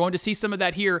 You're going to see some of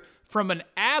that here from an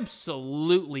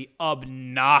absolutely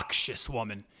obnoxious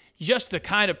woman. Just the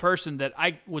kind of person that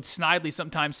I would snidely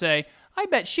sometimes say, I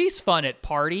bet she's fun at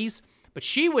parties, but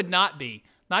she would not be.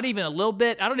 Not even a little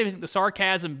bit. I don't even think the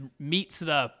sarcasm meets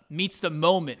the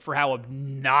moment for how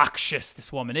obnoxious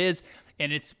this woman is.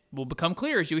 And it will become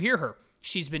clear as you hear her.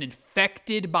 She's been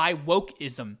infected by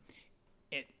woke-ism.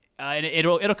 And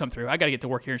it'll come through. I got to get to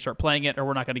work here and start playing it, or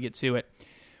we're not going to get to it.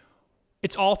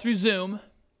 It's all through Zoom.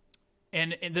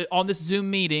 And on this Zoom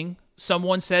meeting,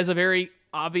 someone says a very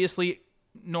obviously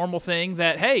normal thing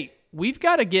that, hey, we've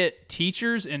got to get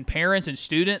teachers and parents and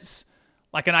students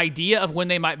like an idea of when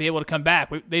they might be able to come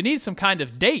back. They need some kind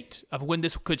of date of when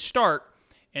this could start.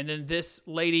 And then this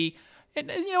lady, and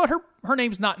you know what, her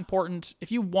name's not important. If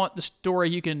you want the story,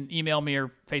 you can email me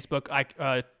or Facebook,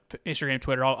 Instagram,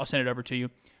 Twitter. I'll send it over to you.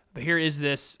 But here is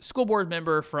this school board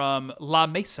member from La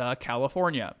Mesa,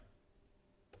 California.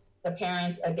 The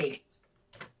parents a date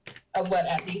of what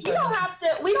at least we don't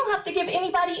have to give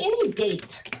anybody any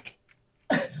date.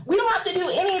 We don't have to do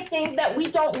anything that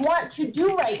we don't want to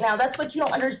do right now. That's what you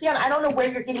don't understand. I don't know where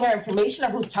you're getting your information or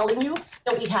who's telling you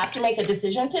that we have to make a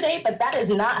decision today, but that is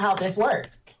not how this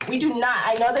works. We do not.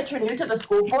 I know that you're new to the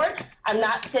school board. I'm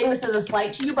not saying this is a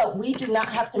slight to you, but we do not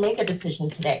have to make a decision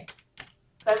today.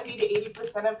 70 to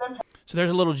 80% of them. So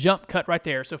there's a little jump cut right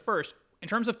there. So first, in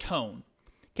terms of tone,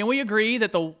 can we agree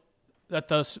that the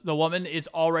woman is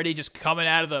already just coming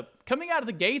out of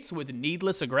the gates with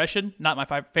needless aggression? Not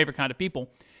my favorite kind of people.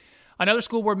 Another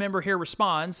school board member here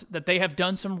responds that they have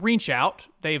done some reach out.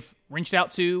 They've reached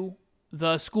out to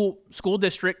the school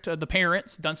district, the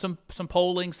parents, done some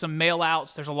polling, some mail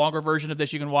outs. There's a longer version of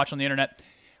this you can watch on the internet.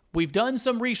 We've done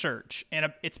some research,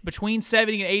 and it's between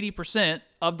 70 and 80%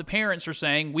 of the parents are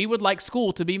saying we would like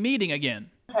school to be meeting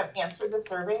again. Have answered the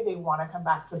survey, they want to come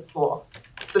back to school.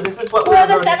 So this is what we're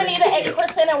voting. Who are the 70 to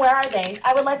 80% and where are they?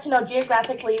 I would like to know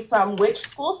geographically from which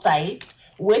school sites,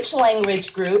 which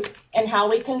language groups, and how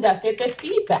we conducted this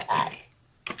feedback.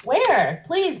 Where?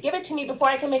 Please give it to me before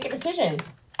I can make a decision.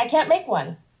 I can't make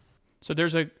one. So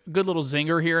there's a good little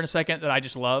zinger here in a second that I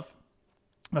just love.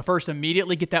 But first,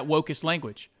 immediately get that wokeist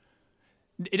language.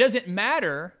 It doesn't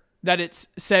matter that it's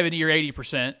 70 or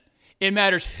 80%. It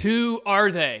matters who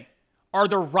are they. Are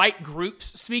the right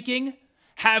groups speaking?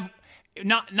 Have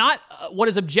not what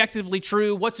is objectively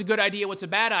true, what's a good idea, what's a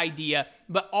bad idea,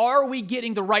 but are we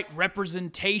getting the right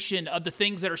representation of the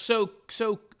things that are so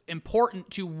important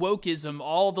to wokeism,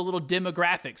 all the little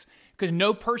demographics? Because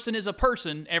no person is a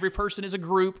person. Every person is a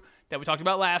group that we talked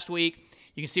about last week.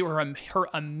 You can see where her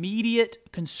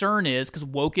immediate concern is because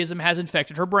wokeism has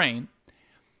infected her brain.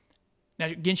 Now,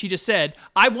 again, she just said,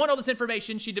 I want all this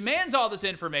information. She demands all this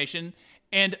information.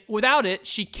 And without it,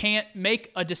 she can't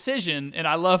make a decision. And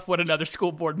I love what another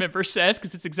school board member says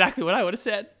because it's exactly what I would have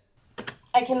said.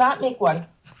 I cannot make one.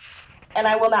 And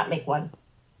I will not make one.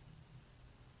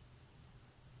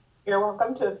 You're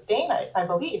welcome to abstain, I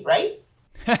believe, right?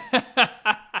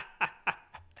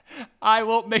 I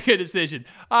won't make a decision.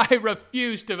 I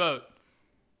refuse to vote.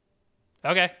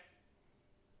 Okay.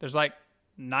 There's like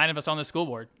 9 of us on the school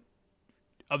board.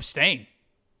 Abstain.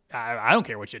 I don't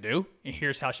care what you do. And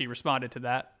here's how she responded to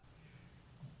that.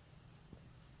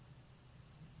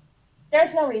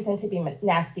 There's no reason to be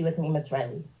nasty with me, Miss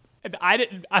Riley. By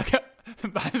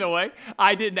the way,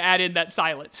 I didn't add in that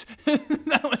silence.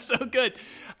 That was so good.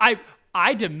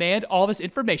 I demand all this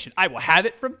information. I will have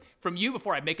it from you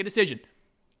before I make a decision.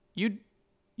 You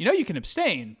know you can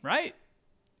abstain, right?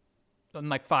 And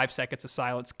like 5 seconds of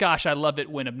silence. Gosh, I love it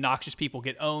when obnoxious people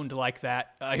get owned like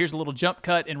that. Here's a little jump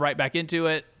cut and right back into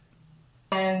it.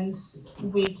 And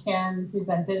we can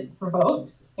present it for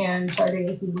vote. And starting,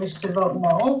 if you wish to vote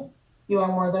no, you are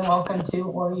more than welcome to,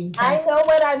 or you can. I know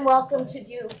what I'm welcome to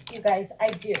do, you guys. I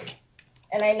do.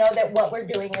 And I know that what we're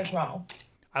doing is wrong.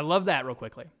 I love that real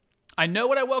quickly. I know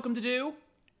what I'm welcome to do,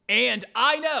 and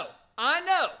I know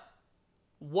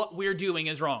what we're doing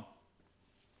is wrong.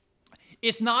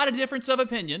 It's not a difference of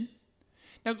opinion.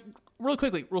 Now, real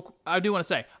quickly, I do want to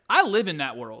say, I live in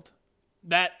that world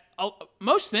that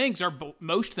most things are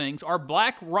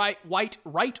black, right, white,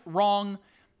 right, wrong.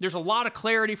 There's a lot of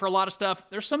clarity for a lot of stuff.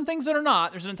 There's some things that are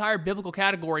not. There's an entire biblical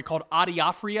category called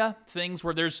adiaphria, things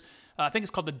where there's, I think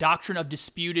it's called the doctrine of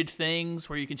disputed things,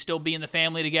 where you can still be in the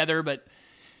family together, but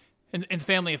in the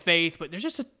family of faith, but there's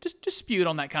just a dispute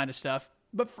on that kind of stuff.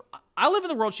 But I live in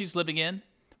the world she's living in,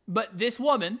 but this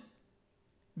woman,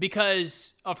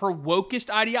 because of her wokeist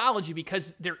ideology,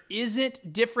 because there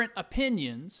isn't different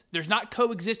opinions, there's not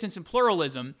coexistence and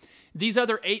pluralism, these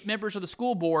other 8 members of the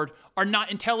school board are not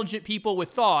intelligent people with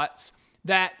thoughts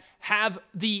that have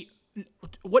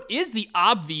what is the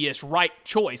obvious right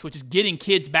choice, which is getting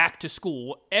kids back to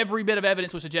school. Every bit of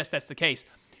evidence would suggest that's the case.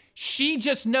 She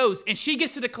just knows, and she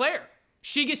gets to declare.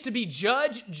 She gets to be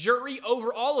judge, jury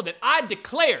over all of it. I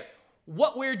declare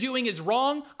what we're doing is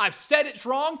wrong. I've said it's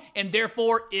wrong, and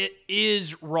therefore it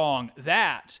is wrong.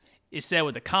 That is said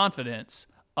with the confidence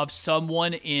of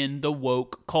someone in the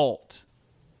woke cult.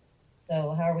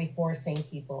 So how are we forcing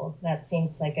people? That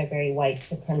seems like a very white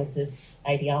supremacist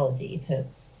ideology, to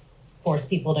force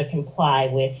people to comply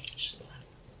with,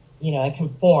 and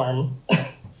conform.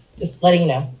 Just letting you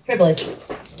know. Privilege.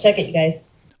 Check it, you guys.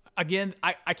 Again,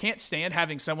 I can't stand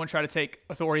having someone try to take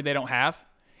authority they don't have.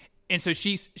 And so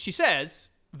she says,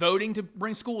 voting to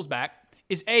bring schools back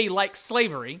is like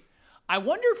slavery. I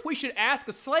wonder if we should ask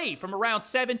a slave from around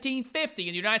 1750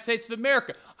 in the United States of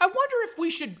America. I wonder if we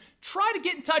should try to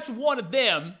get in touch with one of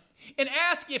them and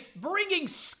ask if bringing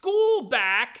school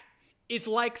back is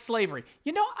like slavery.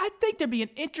 I think there'd be an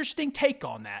interesting take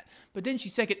on that. But then she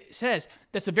says,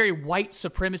 that's a very white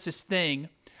supremacist thing.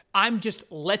 I'm just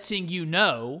letting you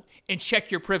know and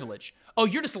check your privilege. Oh,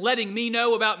 you're just letting me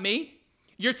know about me?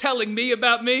 You're telling me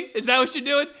about me? Is that what you're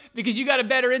doing? Because you got a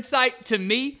better insight to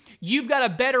me? You've got a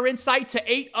better insight to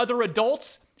 8 other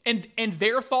adults and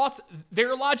their thoughts,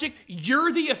 their logic?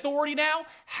 You're the authority now?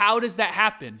 How does that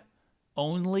happen?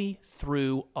 Only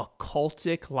through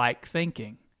occultic-like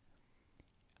thinking.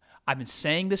 I've been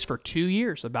saying this for 2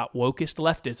 years about wokeist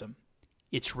leftism.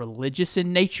 It's religious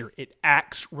in nature. It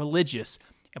acts religious.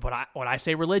 And when I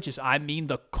say religious, I mean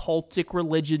the cultic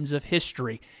religions of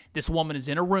history. This woman is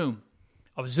in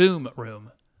a Zoom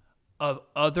room, of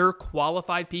other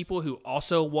qualified people who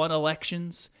also won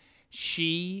elections.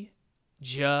 She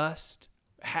just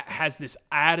has this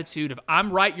attitude of,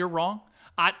 I'm right, you're wrong.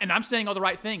 And I'm saying all the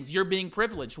right things. You're being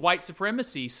privileged, white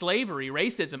supremacy, slavery,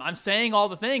 racism. I'm saying all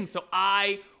the things, so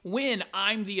I win.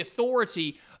 I'm the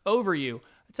authority over you.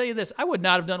 I'll tell you this, I would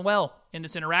not have done well in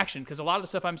this interaction, because a lot of the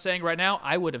stuff I'm saying right now,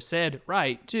 I would have said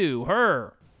right to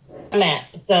her.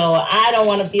 So I don't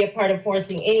want to be a part of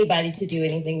forcing anybody to do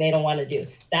anything they don't want to do.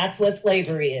 That's what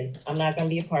slavery is. I'm not going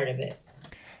to be a part of it.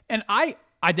 And I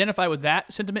identify with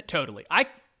that sentiment totally. I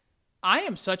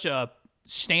am such a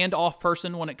standoff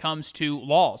person when it comes to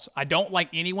laws. I don't like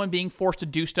anyone being forced to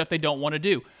do stuff they don't want to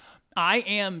do. I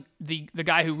am the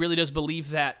guy who really does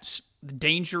believe that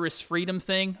dangerous freedom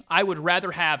thing. I would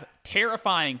rather have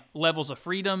terrifying levels of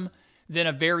freedom than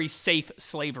a very safe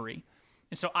slavery.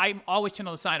 And so I always tend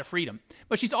on the side of freedom.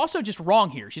 But she's also just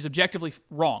wrong here. She's objectively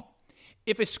wrong.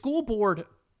 If a school board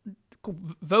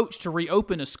votes to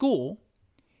reopen a school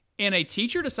and a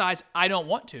teacher decides, I don't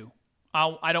want to,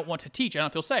 I don't want to teach, I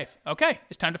don't feel safe. Okay,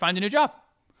 it's time to find a new job.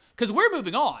 Because we're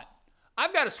moving on.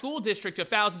 I've got a school district of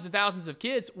thousands and thousands of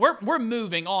kids. We're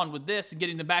moving on with this and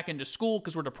getting them back into school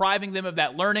because we're depriving them of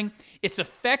that learning. It's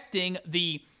affecting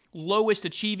the lowest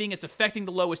achieving. It's affecting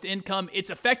the lowest income. It's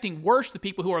affecting worse the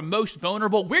people who are most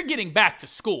vulnerable. We're getting back to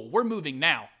school. We're moving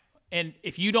now. And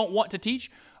if you don't want to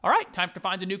teach, all right, time to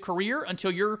find a new career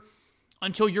until you're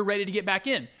ready to get back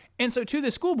in. And so to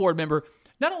the school board member,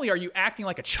 not only are you acting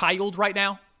like a child right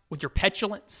now with your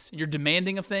petulance, your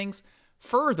demanding of things,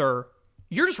 further,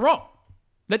 you're just wrong.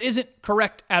 That isn't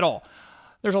correct at all.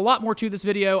 There's a lot more to this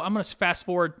video. I'm going to fast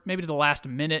forward maybe to the last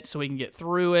minute so we can get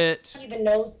through it.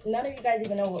 None of you guys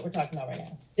even know what we're talking about right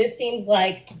now. This seems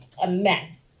like a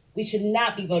mess. We should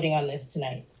not be voting on this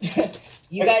tonight.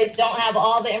 You guys don't have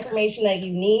all the information that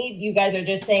you need. You guys are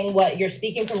just saying what you're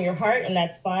speaking from your heart, and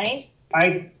that's fine.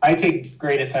 I take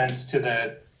great offense to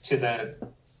the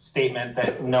statement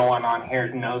that no one on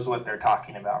here knows what they're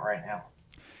talking about right now.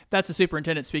 That's the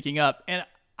superintendent speaking up, and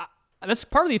that's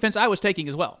part of the offense I was taking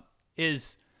as well.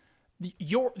 Is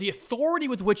the authority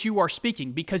with which you are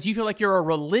speaking, because you feel like you're a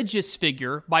religious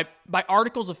figure by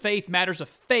articles of faith, matters of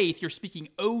faith, you're speaking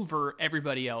over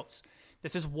everybody else.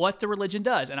 This is what the religion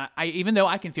does. And I even though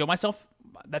I can feel myself,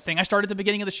 that thing I started at the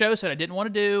beginning of the show said I didn't want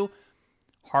to do,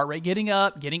 heart rate getting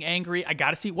up, getting angry, I got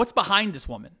to see what's behind this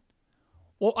woman.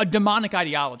 Well, a demonic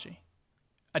ideology.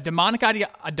 A demonic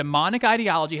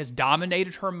ideology has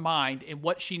dominated her mind, and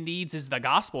what she needs is the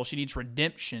gospel. She needs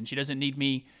redemption. She doesn't need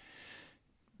me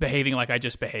behaving like I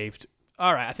just behaved.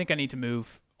 All right, I think I need to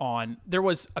move on. There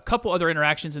was a couple other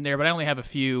interactions in there, but I only have a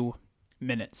few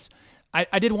minutes.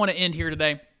 I did want to end here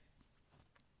today.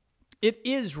 It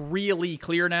is really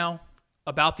clear now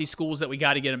about these schools that we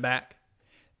got to get them back.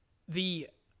 There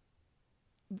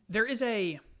is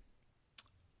a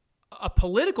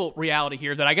political reality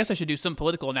here that I guess I should do some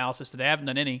political analysis today. I haven't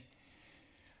done any.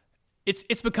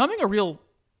 It's becoming a real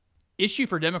issue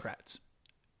for Democrats.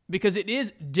 Because it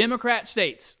is Democrat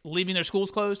states leaving their schools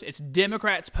closed. It's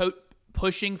Democrats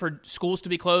pushing for schools to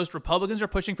be closed. Republicans are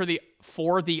pushing for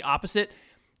the opposite.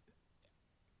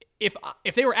 If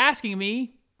they were asking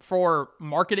me for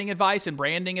marketing advice and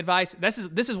branding advice, this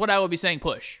is what I would be saying.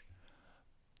 Push.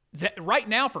 Right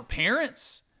now for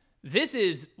parents, this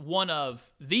is one of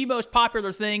the most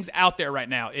popular things out there right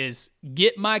now. Is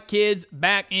get my kids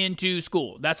back into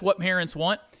school. That's what parents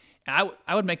want. I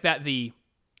would make that the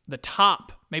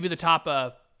top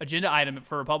agenda item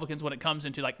for Republicans when it comes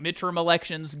into like midterm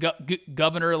elections,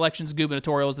 governor elections,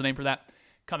 gubernatorial is the name for that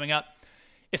coming up.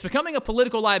 It's becoming a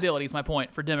political liability, is my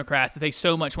point, for Democrats, that they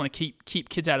so much want to keep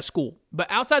kids out of school. But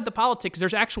outside the politics,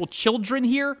 there's actual children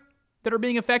here that are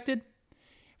being affected.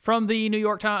 From the New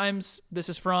York Times, this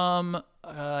is from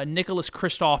Nicholas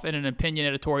Kristof in an opinion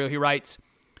editorial. He writes,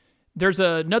 there's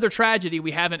another tragedy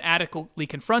we haven't adequately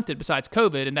confronted besides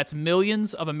COVID, and that's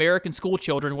millions of American school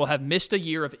children will have missed a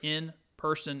year of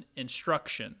in-person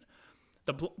instruction.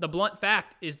 The blunt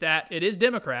fact is that it is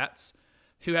Democrats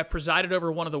who have presided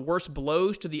over one of the worst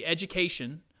blows to the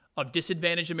education of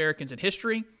disadvantaged Americans in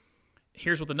history.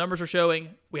 Here's what the numbers are showing.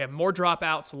 We have more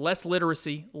dropouts, less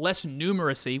literacy, less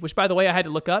numeracy, which, by the way, I had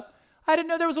to look up. I didn't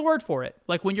know there was a word for it.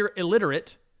 Like when you're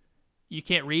illiterate, you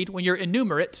can't read. When you're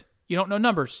innumerate, you don't know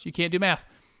numbers. You can't do math.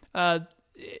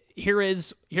 Here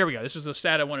we go. This is the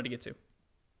stat I wanted to get to.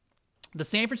 The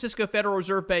San Francisco Federal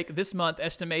Reserve Bank this month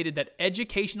estimated that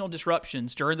educational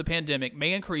disruptions during the pandemic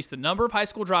may increase the number of high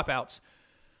school dropouts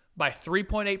by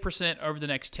 3.8% over the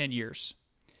next 10 years.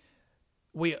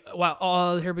 While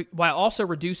also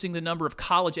reducing the number of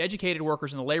college-educated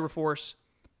workers in the labor force,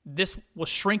 this will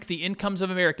shrink the incomes of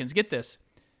Americans. Get this.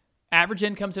 Average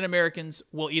incomes in Americans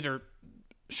will either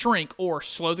shrink or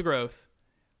slow the growth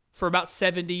for about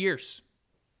 70 years.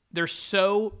 There's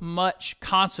so much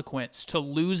consequence to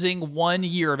losing 1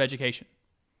 year of education.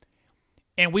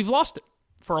 And we've lost it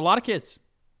for a lot of kids.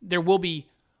 There will be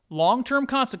long-term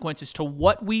consequences to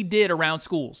what we did around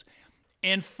schools.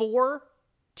 And for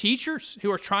teachers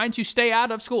who are trying to stay out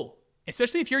of school,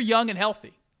 especially if you're young and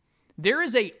healthy, there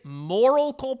is a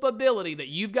moral culpability that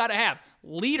you've got to have.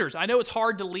 Leaders, I know it's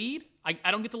hard to lead. I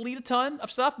don't get to lead a ton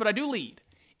of stuff, but I do lead.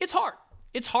 It's hard.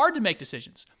 It's hard to make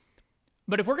decisions.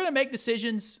 But if we're going to make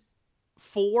decisions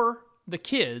for the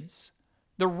kids,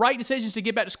 the right decisions to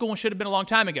get back to school should have been a long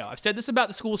time ago. I've said this about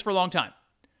the schools for a long time.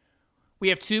 We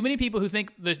have too many people who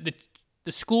think the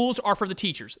schools are for the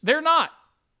teachers. They're not.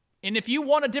 And if you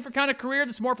want a different kind of career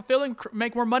that's more fulfilling,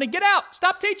 make more money, get out.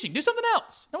 Stop teaching. Do something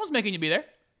else. No one's making you be there.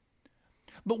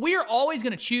 But we are always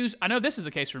going to choose. I know this is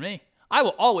the case for me. I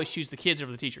will always choose the kids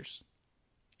over the teachers.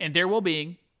 And their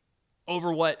well-being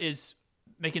over what is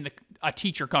making a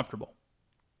teacher comfortable.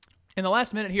 In the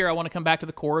last minute here, I want to come back to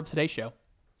the core of today's show.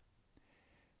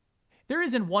 There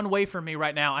is in one way for me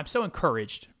right now, I'm so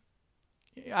encouraged.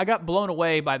 I got blown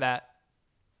away by that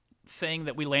thing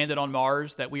that we landed on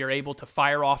Mars, that we are able to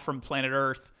fire off from planet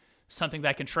Earth, something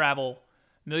that can travel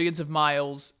millions of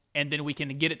miles, and then we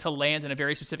can get it to land in a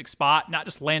very specific spot, not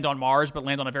just land on Mars, but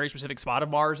land on a very specific spot of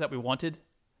Mars that we wanted.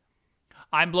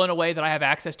 I'm blown away that I have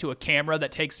access to a camera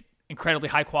that takes incredibly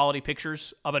high-quality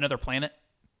pictures of another planet.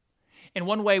 in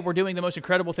one way, we're doing the most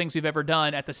incredible things we've ever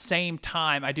done. At the same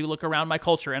time, I do look around my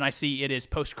culture and I see it is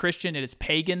post-Christian, it is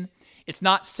pagan. It's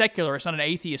not secular, it's not an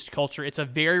atheist culture. It's a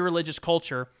very religious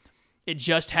culture. It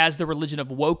just has the religion of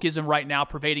wokeism right now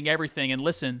pervading everything. And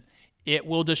listen, it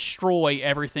will destroy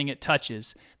everything it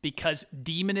touches, because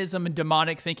demonism and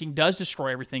demonic thinking does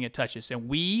destroy everything it touches. And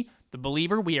we, the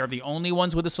believer, we are the only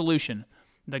ones with a solution.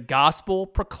 The gospel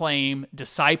proclaimed,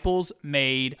 disciples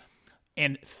made,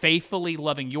 and faithfully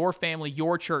loving your family,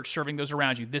 your church, serving those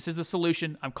around you. This is the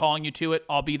solution. I'm calling you to it.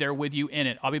 I'll be there with you in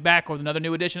it. I'll be back with another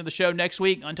new edition of the show next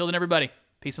week. Until then, everybody,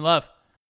 peace and love.